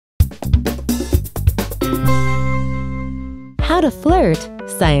How to flirt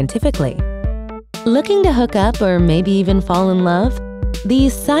scientifically. Looking to hook up or maybe even fall in love?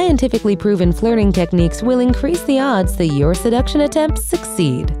 These scientifically proven flirting techniques will increase the odds that your seduction attempts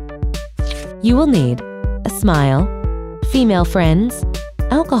succeed. You will need a smile, female friends,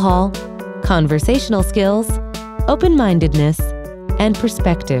 alcohol, conversational skills, open-mindedness, and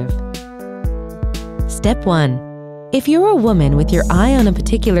perspective. Step 1. If you're a woman with your eye on a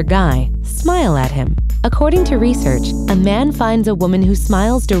particular guy, smile at him. According to research, a man finds a woman who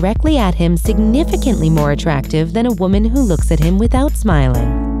smiles directly at him significantly more attractive than a woman who looks at him without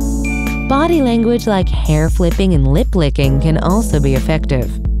smiling. Body language like hair flipping and lip licking can also be effective.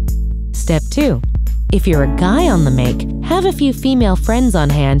 Step 2. If you're a guy on the make, have a few female friends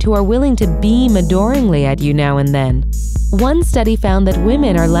on hand who are willing to beam adoringly at you now and then. One study found that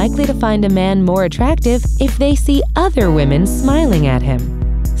women are likely to find a man more attractive if they see other women smiling at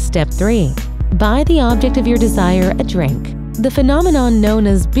him. Step 3. Buy the object of your desire a drink. The phenomenon known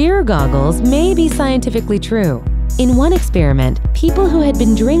as beer goggles may be scientifically true. In one experiment, people who had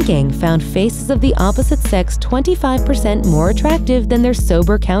been drinking found faces of the opposite sex 25% more attractive than their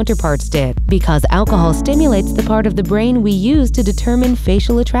sober counterparts did, because alcohol stimulates the part of the brain we use to determine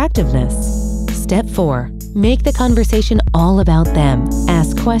facial attractiveness. Step 4. Make the conversation all about them.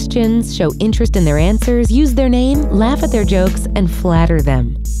 Ask questions, show interest in their answers, use their name, laugh at their jokes, and flatter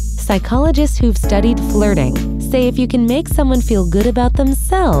them. Psychologists who've studied flirting say if you can make someone feel good about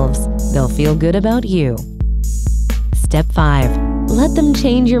themselves, they'll feel good about you. Step 5. Let them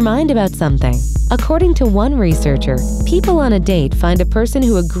change your mind about something. According to one researcher, people on a date find a person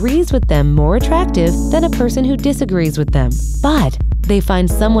who agrees with them more attractive than a person who disagrees with them. But they find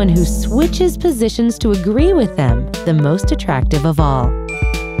someone who switches positions to agree with them the most attractive of all.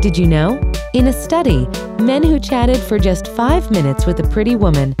 Did you know? In a study, men who chatted for just 5 minutes with a pretty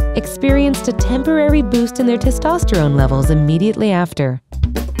woman experienced a temporary boost in their testosterone levels immediately after.